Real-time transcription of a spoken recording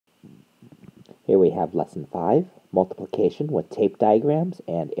Here we have Lesson 5, Multiplication with Tape Diagrams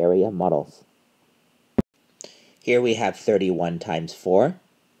and Area Models. Here we have 31 times 4.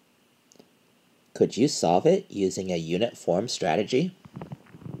 Could you solve it using a unit form strategy?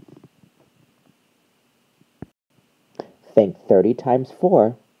 Think 30 times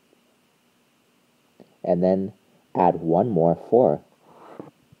 4, and then add one more 4.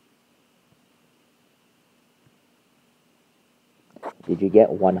 Did you get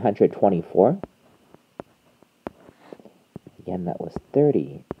 124? Again, that was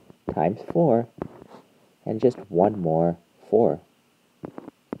 30 times 4, and just one more 4.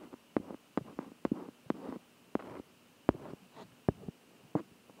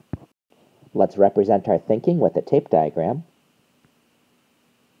 Let's represent our thinking with a tape diagram.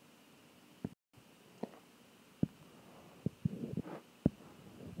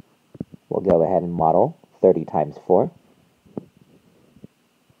 We'll go ahead and model 30 times 4.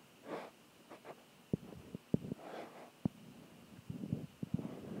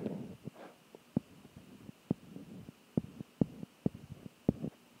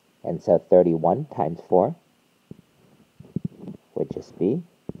 And so 31 times 4 would just be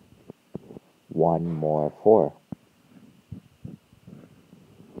one more 4.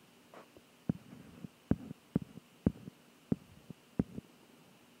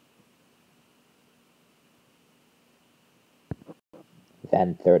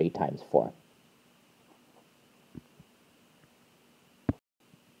 Then 30 times 4.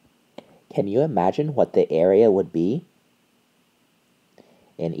 Can you imagine what the area would be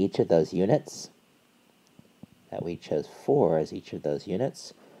in each of those units? That we chose 4 as each of those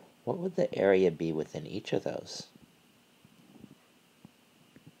units. What would the area be within each of those?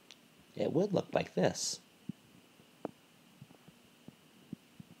 It would look like this.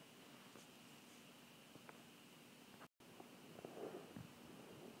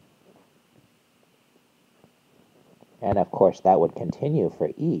 And of course, that would continue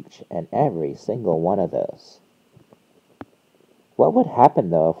for each and every single one of those. What would happen,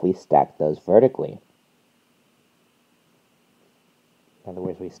 though, if we stacked those vertically? In other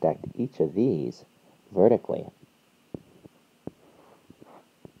words, we stacked each of these vertically.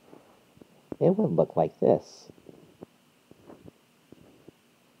 It would look like this.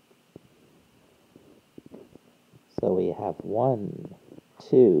 So we have 1,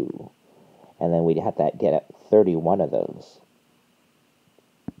 2, and then we'd have to get 31 of those.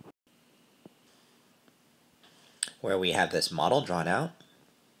 Where we have this model drawn out.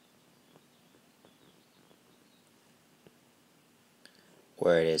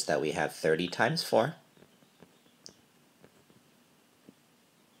 Where it is that we have 30 times 4.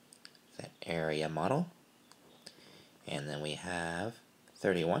 That area model. And then we have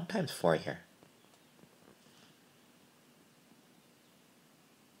 31 times 4 here.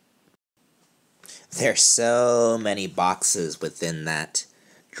 There's so many boxes within that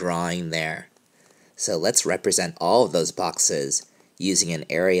drawing there. So let's represent all of those boxes using an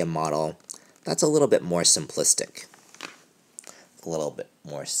area model that's a little bit more simplistic. A little bit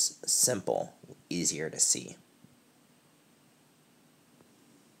more simple, easier to see.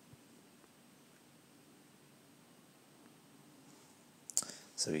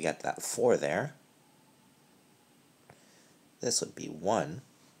 So we got that 4 there. This would be 1.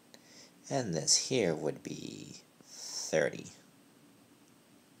 And this here would be 30.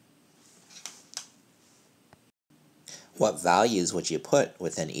 What values would you put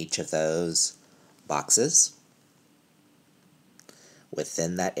within each of those boxes?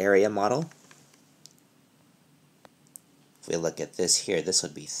 Within that area model? If we look at this here, this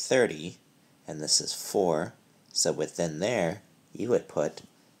would be 30, and this is 4. So within there, you would put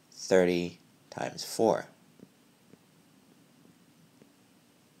 30 times 4.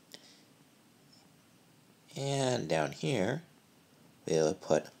 And down here, we will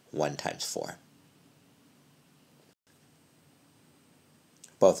put 1 times 4.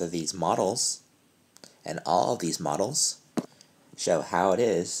 Both of these models, and all of these models, show how it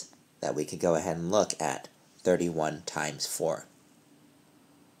is that we could go ahead and look at 31 times 4.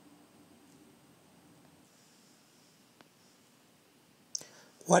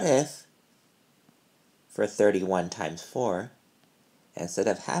 What if, for 31 times 4, instead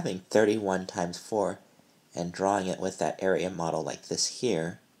of having 31 times 4 and drawing it with that area model like this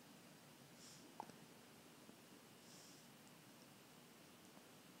here,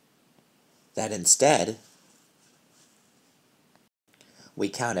 that instead we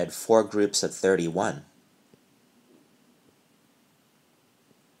counted 4 groups of 31.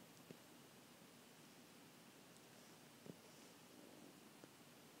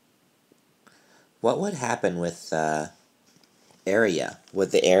 What would happen with area?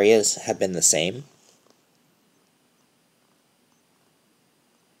 Would the areas have been the same?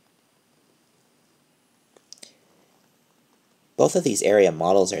 Both of these area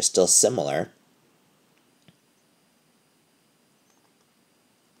models are still similar.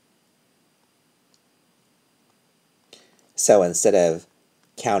 So instead of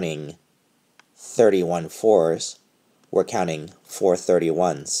counting 31 fours, we're counting 4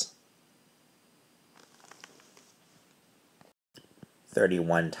 31s.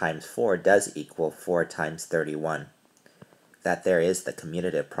 31 times 4 does equal 4 times 31. That there is the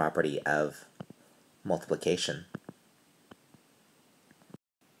commutative property of multiplication.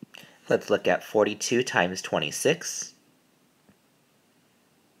 Let's look at 42 times 26.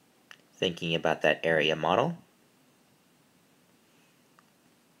 Thinking about that area model.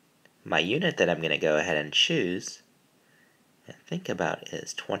 My unit that I'm going to go ahead and choose and think about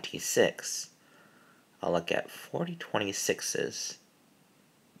is 26. I'll look at 40 26s.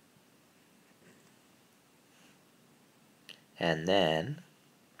 And then,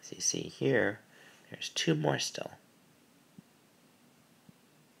 as you see here, there's 2 more still.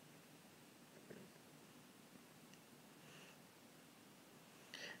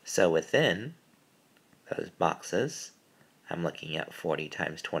 So within those boxes, I'm looking at 40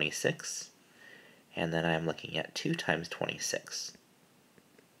 times 26, and then I'm looking at 2 times 26.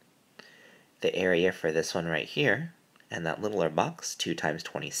 The area for this one right here, and that littler box, 2 times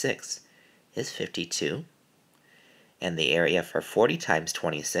 26, is 52. And the area for 40 times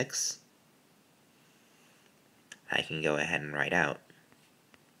 26, I can go ahead and write out.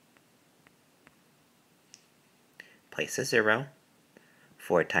 Place a 0.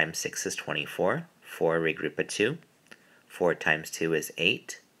 4 times 6 is 24. 4 regroup a 2. 4 times 2 is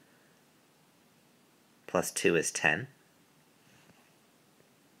 8. Plus 2 is 10.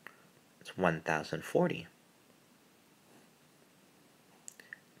 It's 1040.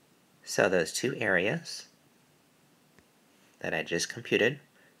 So those two areas that I just computed,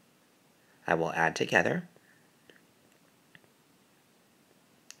 I will add together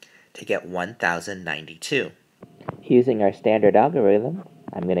to get 1092. Using our standard algorithm,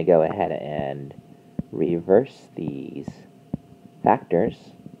 I'm going to go ahead and reverse these factors.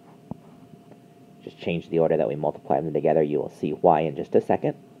 Just change the order that we multiply them together. You will see why in just a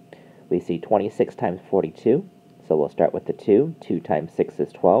second. We see 26 times 42, so we'll start with the 2. 2 times 6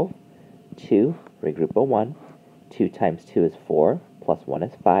 is 12. 2, regroup a 1. 2 times 2 is 4, plus 1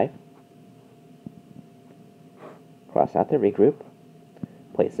 is 5. Cross out the regroup,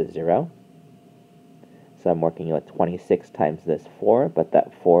 place a 0. So I'm working with 26 times this 4, but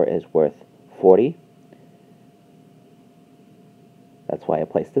that 4 is worth 40. That's why I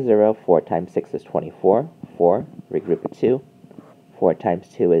placed the 0. 4 times 6 is 24. 4, regroup a 2. 4 times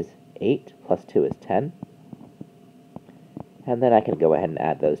 2 is 8, plus 2 is 10. And then I can go ahead and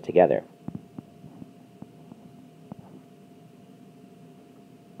add those together.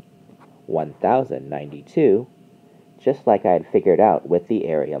 (1092), just like I had figured out with the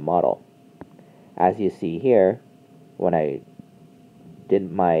area model. As you see here, when I did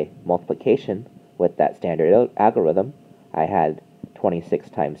my multiplication with that standard algorithm, I had 26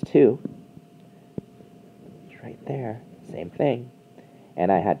 times 2. It's right there, same thing.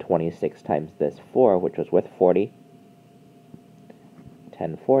 And I had 26 times this 4, which was worth 40.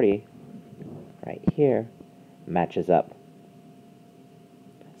 1040, right here, matches up.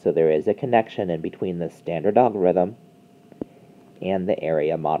 So there is a connection in between the standard algorithm and the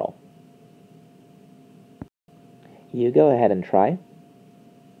area model. You go ahead and try.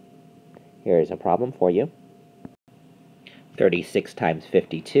 Here is a problem for you. 36 times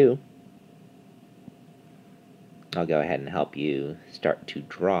 52. I'll go ahead and help you start to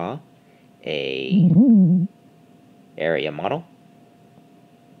draw a area model.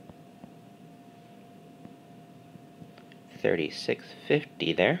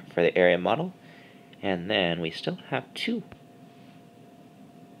 3650 there for the area model, and then we still have 2.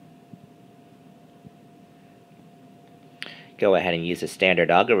 Go ahead and use a standard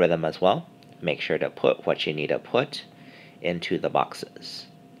algorithm as well. Make sure to put what you need to put into the boxes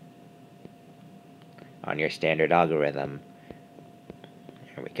on your standard algorithm.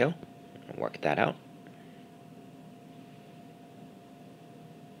 There we go. Work that out.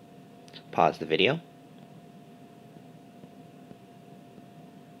 Pause the video.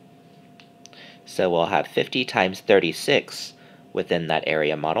 So we'll have 50 times 36 within that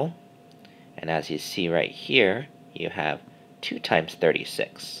area model. And as you see right here, you have 2 times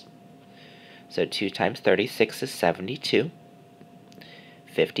 36. So 2 times 36 is 72.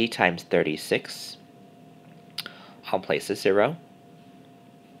 50 times 36, I'll place a 0.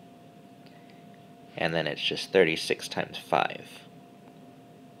 And then it's just 36 times 5.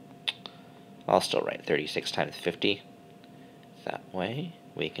 I'll still write 36 times 50. That way,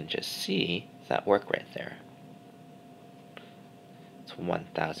 we can just see that work right there. It's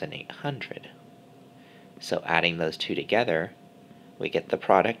 1,800. So adding those two together, we get the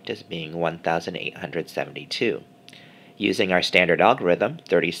product as being 1,872. Using our standard algorithm,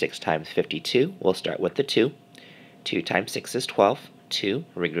 36 times 52, we'll start with the 2. 2 times 6 is 12. 2,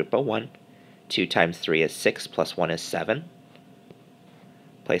 regroup a 1. 2 times 3 is 6, plus 1 is 7.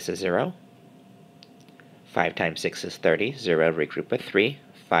 Place a 0. 5 times 6 is 30. 0, regroup a 3.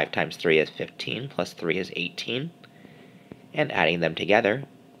 5 times 3 is 15, plus 3 is 18. And adding them together,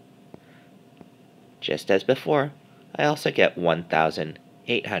 just as before, I also get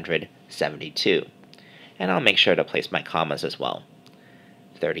 1,872. And I'll make sure to place my commas as well.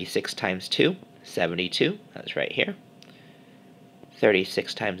 36 times 2, 72, that's right here.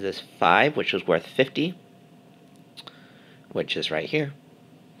 36 times this 5, which was worth 50, which is right here.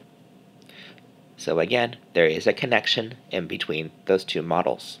 So again, there is a connection in between those two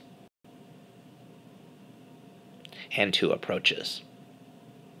models and two approaches.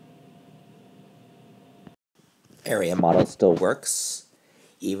 Area model still works,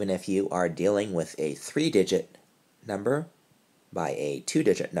 even if you are dealing with a 3-digit number by a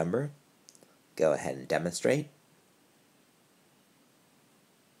 2-digit number. Go ahead and demonstrate.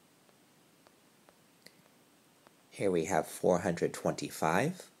 Here we have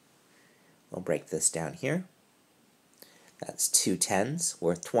 425. We'll break this down here. That's 2 tens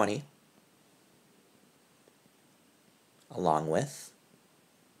worth 20, along with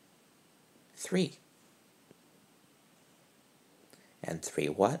 3. And 3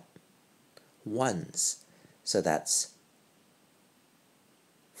 what? Ones. So that's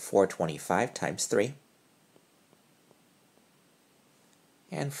 425 times 3,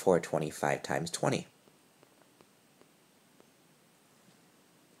 and 425 times 20.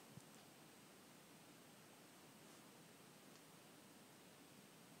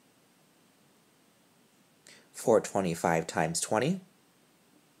 $425 times 20,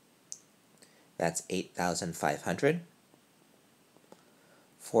 that's 8,500.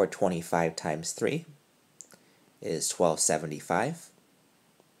 425 times 3 is 1,275.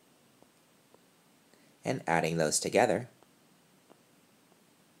 And adding those together,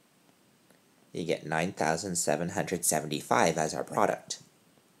 you get 9,775 as our product.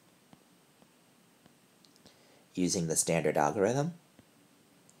 Using the standard algorithm,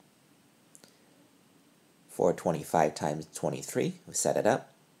 425 times 23, we set it up.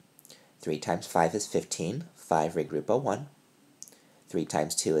 3 times 5 is 15. 5, regroup a 1. 3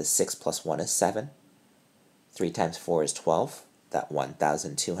 times 2 is 6, plus 1 is 7. 3 times 4 is 12. That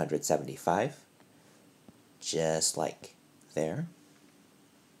 1,275. Just like there.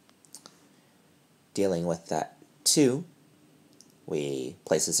 Dealing with that 2, we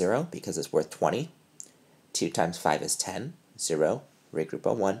place a 0 because it's worth 20. 2 times 5 is 10. 0, regroup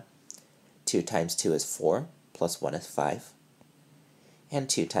a 1. 2 times 2 is 4, plus 1 is 5. And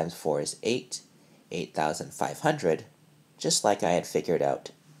 2 times 4 is 8, 8,500, just like I had figured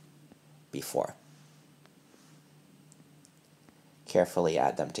out before. Carefully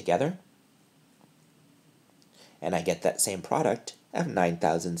add them together, and I get that same product of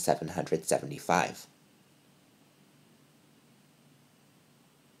 9,775.